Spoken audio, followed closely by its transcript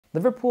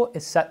Liverpool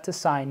is set to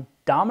sign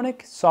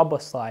Dominik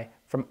Szoboszlai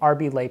from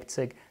RB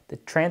Leipzig. The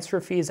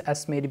transfer fee is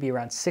estimated to be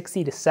around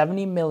 60 to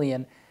 70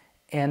 million,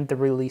 and the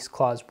release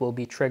clause will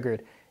be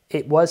triggered.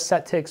 It was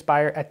set to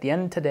expire at the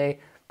end of today,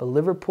 but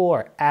Liverpool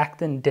are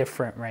acting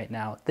different right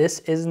now. This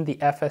isn't the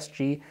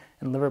FSG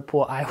in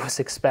Liverpool I was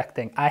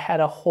expecting. I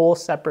had a whole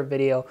separate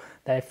video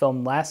that I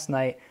filmed last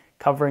night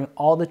covering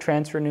all the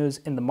transfer news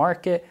in the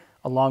market,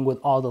 along with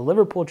all the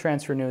Liverpool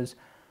transfer news,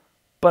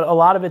 but a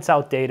lot of it's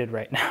outdated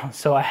right now.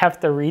 So I have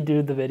to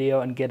redo the video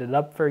and get it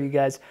up for you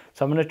guys.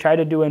 So I'm gonna try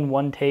to do it in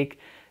one take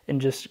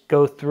and just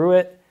go through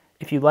it.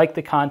 If you like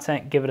the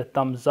content, give it a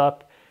thumbs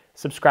up.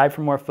 Subscribe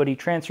for more footy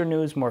transfer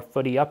news, more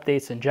footy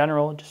updates in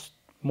general, just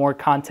more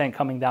content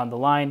coming down the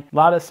line. A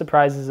lot of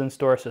surprises in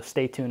store, so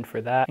stay tuned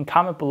for that. And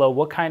comment below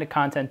what kind of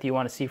content do you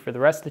want to see for the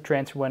rest of the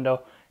transfer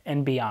window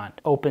and beyond.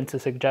 Open to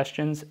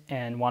suggestions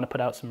and want to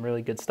put out some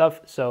really good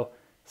stuff, so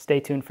stay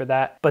tuned for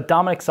that. But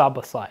Dominik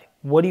Szoboszlai,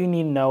 what do you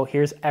need to know?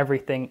 Here's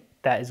everything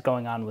that is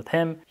going on with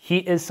him. He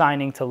is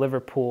signing to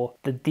Liverpool.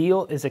 The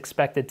deal is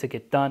expected to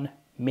get done.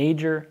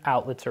 Major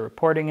outlets are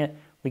reporting it.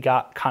 We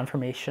got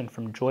confirmation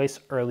from Joyce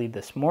early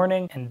this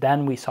morning, and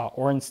then we saw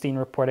Ornstein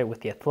report it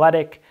with The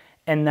Athletic,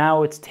 and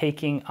now it's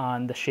taking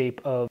on the shape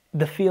of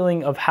the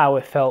feeling of how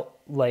it felt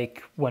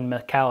like when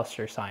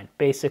McAllister signed.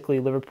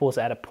 Basically, Liverpool's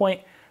at a point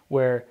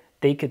where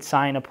they could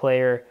sign a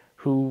player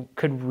who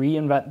could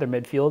reinvent their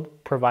midfield,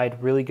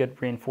 provide really good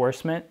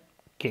reinforcement,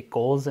 get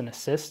goals and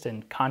assists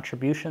and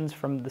contributions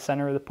from the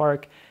center of the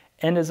park,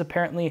 and is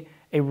apparently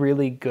a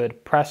really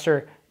good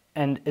presser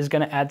and is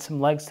going to add some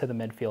legs to the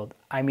midfield.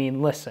 I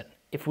mean, listen,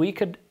 if we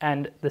could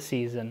end the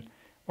season,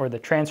 or the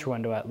transfer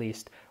window at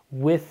least,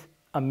 with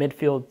a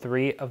midfield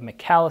three of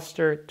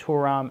McAllister,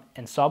 Thuram,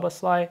 and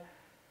Szoboszlai,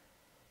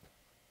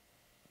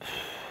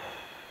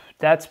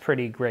 that's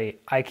pretty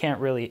great. I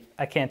can't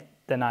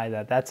deny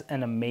that. That's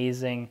an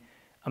amazing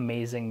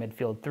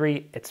midfield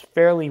three. It's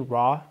fairly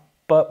raw,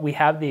 but we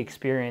have the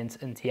experience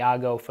in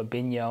Thiago,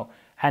 Fabinho,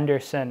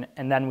 Henderson,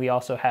 and then we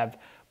also have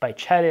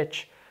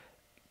Bajcetic,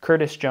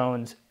 Curtis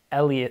Jones,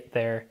 Elliott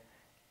there.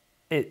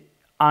 It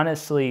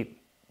honestly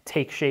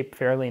takes shape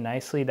fairly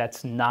nicely.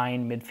 That's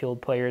 9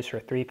 midfield players for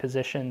 3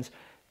 positions.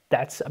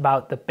 That's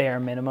about the bare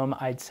minimum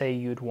I'd say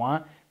you'd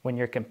want when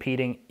you're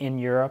competing in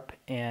Europe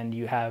and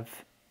you have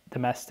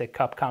domestic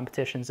cup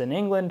competitions in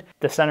England.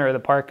 The center of the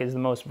park is the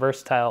most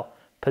versatile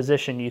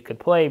position you could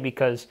play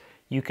because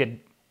you could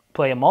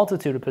play a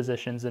multitude of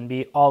positions and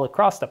be all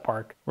across the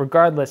park.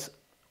 Regardless,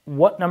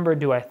 what number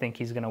do I think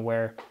he's going to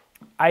wear?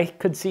 I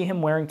could see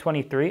him wearing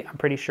 23. I'm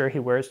pretty sure he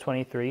wears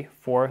 23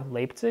 for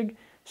Leipzig,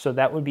 so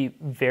that would be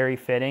very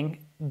fitting.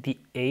 The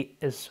 8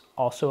 is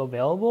also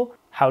available.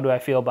 How do I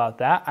feel about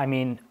that? I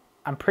mean,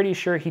 I'm pretty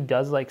sure he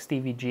does like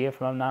Stevie G,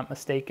 if I'm not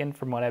mistaken,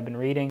 from what I've been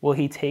reading. Will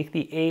he take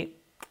the 8?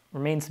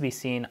 Remains to be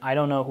seen. I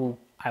don't know who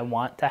I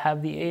want to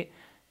have the 8,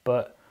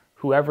 but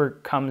whoever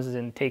comes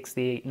and takes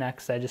the 8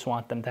 next, I just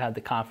want them to have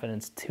the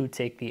confidence to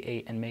take the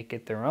 8 and make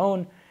it their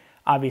own.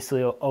 Obviously,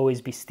 it'll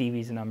always be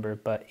Stevie's number,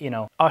 but, you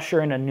know,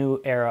 usher in a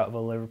new era of a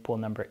Liverpool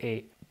number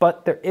 8.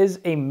 But there is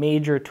a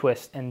major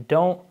twist, and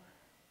don't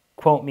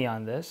quote me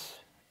on this.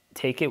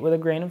 Take it with a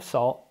grain of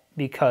salt,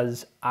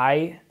 because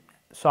I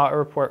saw a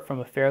report from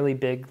a fairly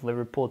big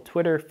Liverpool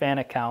Twitter fan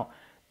account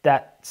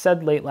that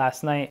said late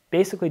last night,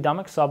 basically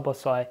Dominik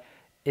Szoboszlai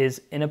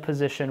is in a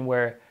position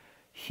where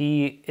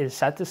he is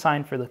set to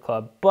sign for the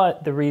club,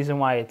 but the reason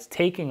why it's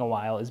taking a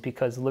while is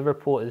because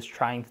Liverpool is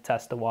trying to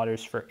test the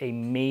waters for a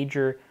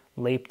major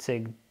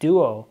Leipzig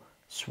duo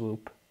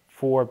swoop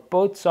for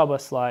both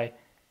Szoboszlai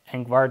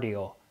and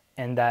Gvardiol,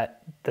 and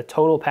that the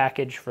total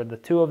package for the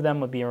two of them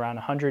would be around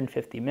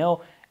 150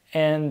 mil,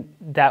 and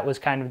that was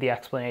kind of the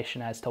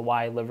explanation as to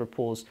why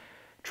Liverpool's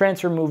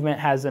transfer movement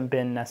hasn't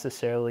been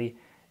necessarily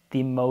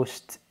the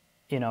most,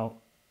 you know,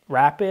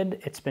 rapid.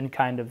 It's been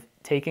kind of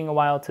taking a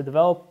while to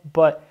develop,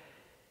 but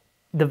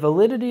the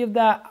validity of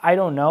that, I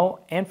don't know.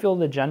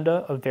 Anfield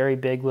Agenda, a very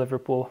big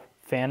Liverpool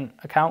fan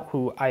account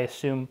who I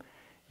assume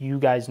you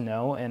guys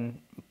know and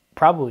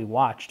probably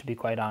watch, to be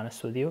quite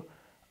honest with you,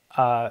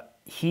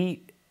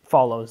 he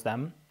follows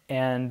them.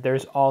 And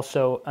there's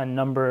also a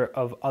number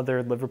of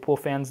other Liverpool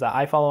fans that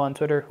I follow on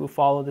Twitter who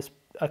follow this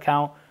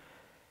account.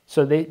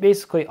 So they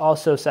basically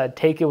also said,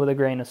 take it with a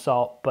grain of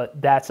salt,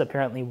 but that's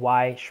apparently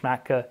why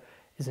Schmadtke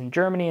is in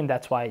Germany, and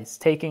that's why it's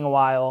taking a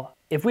while.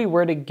 If we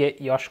were to get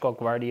Joško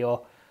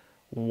Gvardiol,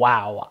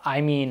 wow.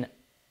 I mean,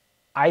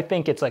 I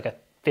think it's like a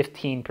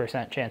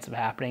 15% chance of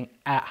happening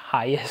at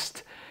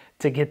highest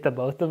to get the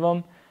both of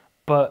them,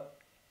 but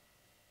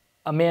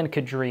a man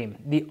could dream.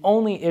 The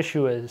only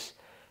issue is,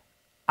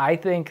 I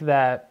think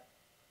that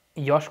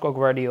Joško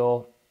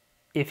Gvardiol,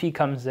 if he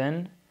comes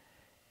in,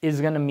 is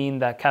going to mean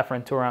that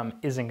Khéphren Thuram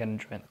isn't going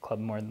to join the club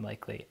more than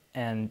likely.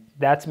 And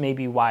that's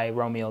maybe why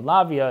Romeo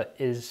Lavia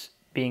is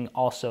being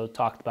also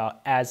talked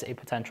about as a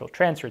potential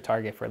transfer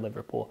target for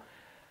Liverpool.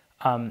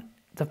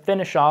 To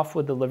finish off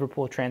with the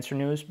Liverpool transfer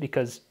news,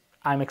 because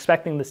I'm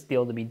expecting this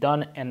deal to be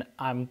done, and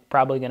I'm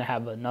probably going to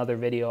have another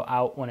video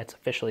out when it's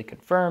officially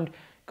confirmed,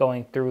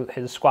 going through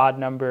his squad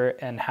number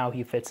and how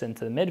he fits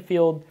into the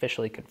midfield,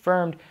 officially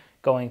confirmed,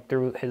 going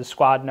through his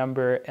squad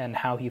number and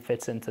how he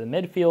fits into the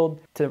midfield.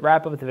 To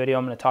wrap up the video,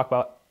 I'm going to talk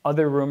about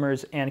other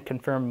rumors and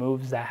confirmed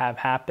moves that have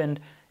happened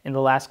in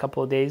the last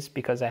couple of days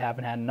because I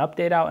haven't had an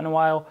update out in a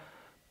while.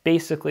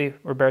 Basically,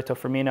 Roberto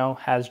Firmino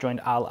has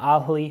joined Al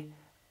Ahly.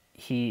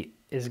 He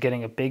is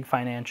getting a big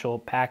financial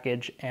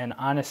package, and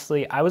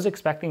honestly, I was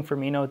expecting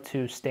Firmino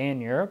to stay in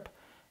Europe.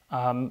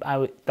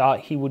 I thought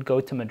he would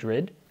go to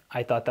Madrid.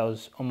 I thought that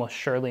was almost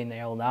surely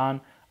nailed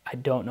on. I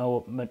don't know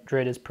what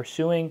Madrid is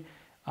pursuing.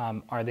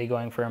 Are they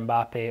going for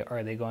Mbappe?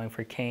 Are they going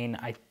for Kane?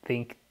 I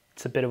think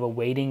it's a bit of a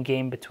waiting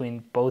game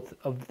between both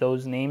of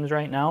those names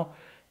right now.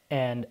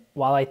 And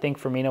while I think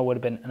Firmino would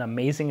have been an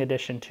amazing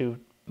addition to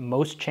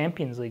most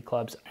Champions League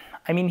clubs,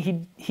 I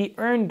mean, he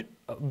earned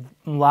a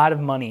lot of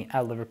money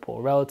at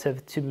Liverpool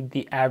relative to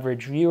the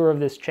average viewer of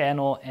this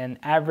channel and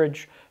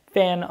average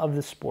fan of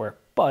the sport.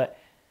 But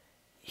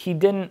he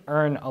didn't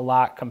earn a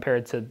lot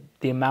compared to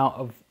the amount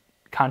of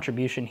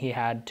contribution he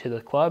had to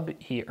the club.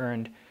 He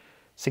earned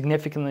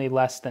significantly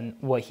less than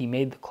what he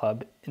made the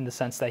club, in the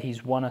sense that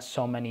he's won us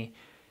so many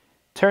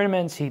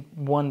tournaments. He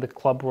won the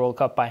Club World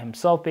Cup by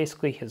himself,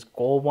 basically. His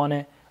goal won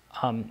it.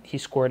 He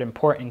scored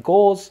important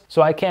goals.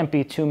 So I can't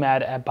be too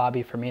mad at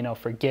Bobby Firmino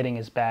for getting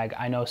his bag.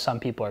 I know some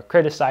people are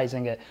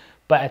criticizing it,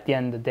 but at the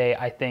end of the day,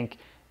 I think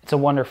it's a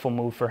wonderful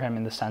move for him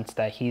in the sense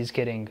that he's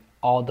getting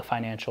all the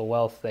financial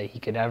wealth that he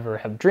could ever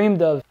have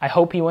dreamed of. I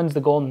hope he wins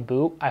the Golden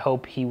Boot. I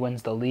hope he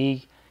wins the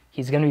league.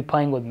 He's going to be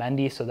playing with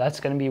Mendy, so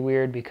that's going to be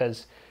weird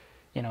because,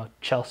 you know,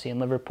 Chelsea and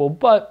Liverpool.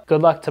 But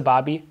good luck to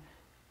Bobby.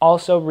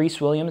 Also, Reece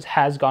Williams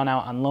has gone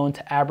out on loan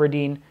to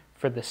Aberdeen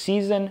for the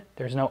season.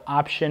 There's no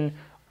option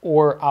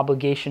or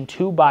obligation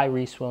to buy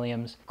Reece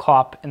Williams.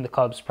 Klopp and the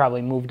clubs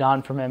probably moved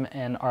on from him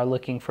and are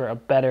looking for a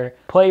better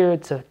player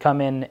to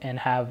come in and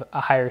have a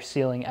higher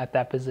ceiling at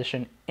that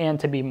position and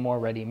to be more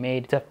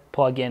ready-made to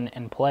plug in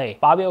and play.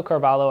 Fabio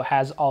Carvalho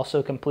has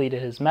also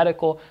completed his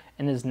medical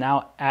and is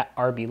now at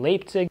RB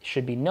Leipzig. It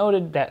should be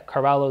noted that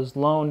Carvalho's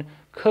loan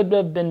could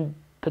have been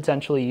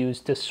potentially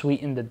used to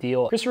sweeten the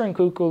deal. Christopher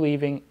Nkunku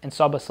leaving and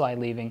Szoboszlai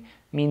leaving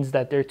means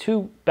that their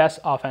two best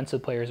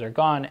offensive players are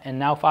gone, and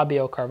now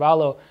Fabio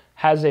Carvalho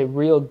has a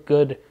real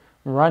good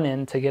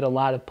run-in to get a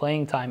lot of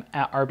playing time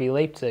at RB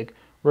Leipzig.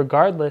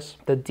 Regardless,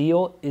 the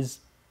deal is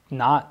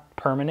not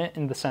permanent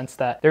in the sense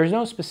that there's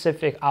no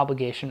specific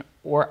obligation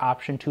or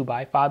option to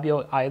buy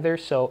Fabio either.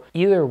 So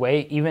either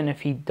way, even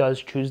if he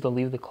does choose to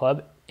leave the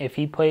club, if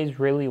he plays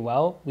really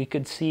well, we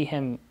could see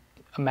him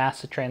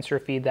amass a transfer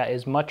fee that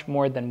is much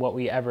more than what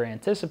we ever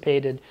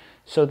anticipated.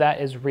 So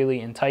that is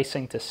really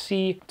enticing to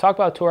see. I've talked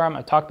about Thuram,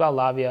 I've talked about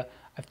Lavia,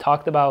 I've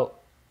talked about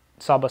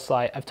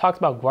Szoboszlai, I've talked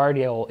about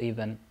Guardiola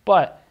even,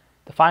 but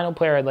the final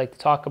player I'd like to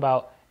talk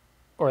about,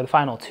 or the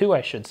final two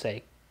I should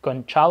say,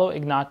 Gonçalo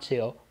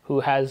Ignacio,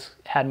 who has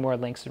had more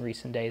links in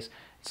recent days,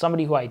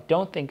 somebody who I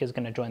don't think is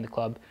going to join the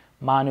club,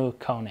 Manu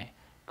Kone.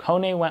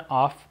 Kone went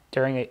off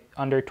during an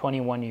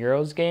under-21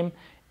 Euros game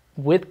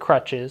with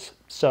crutches,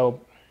 so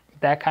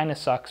that kind of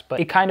sucks, but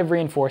it kind of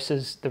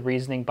reinforces the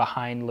reasoning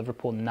behind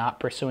Liverpool not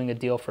pursuing a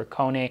deal for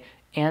Kone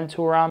and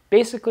Thuram.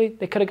 Basically,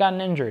 they could have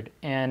gotten injured,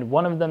 and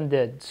one of them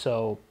did,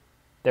 so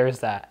there's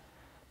that.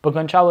 But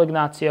Gonçalo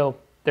Ignacio,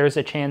 there's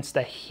a chance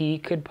that he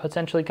could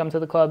potentially come to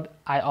the club.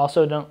 I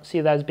also don't see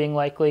that as being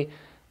likely.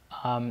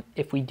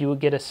 If we do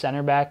get a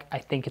center back, I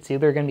think it's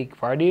either going to be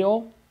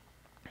Guardiola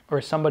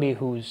or somebody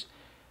who's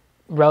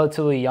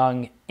relatively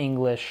young,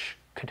 English,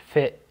 could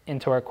fit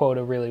into our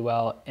quota really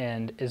well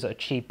and is a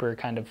cheaper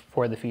kind of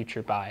for the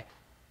future buy,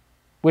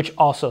 which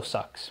also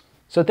sucks.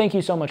 So thank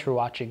you so much for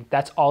watching.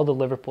 That's all the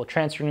Liverpool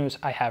transfer news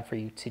I have for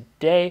you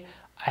today.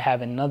 I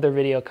have another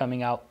video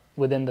coming out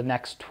within the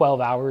next 12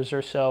 hours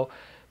or so,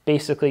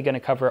 basically going to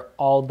cover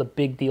all the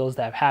big deals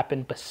that have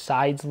happened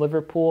besides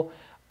Liverpool.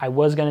 I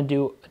was going to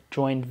do a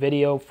joined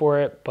video for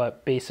it,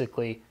 but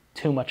basically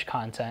too much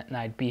content and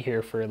I'd be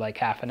here for like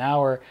half an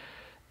hour.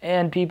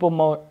 And people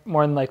more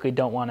than likely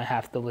don't want to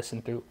have to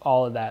listen through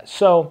all of that.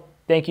 So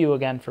thank you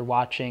again for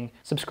watching.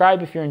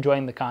 Subscribe if you're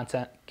enjoying the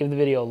content. Give the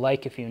video a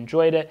like if you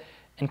enjoyed it.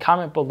 And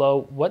comment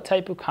below, what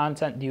type of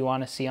content do you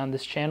want to see on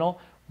this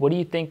channel? What do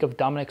you think of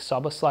Dominik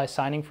Szoboszlai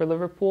signing for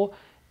Liverpool?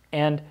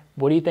 And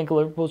what do you think of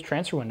Liverpool's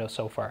transfer window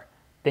so far?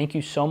 Thank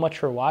you so much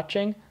for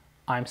watching.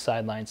 I'm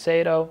Sideline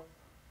Sato.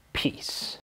 Peace.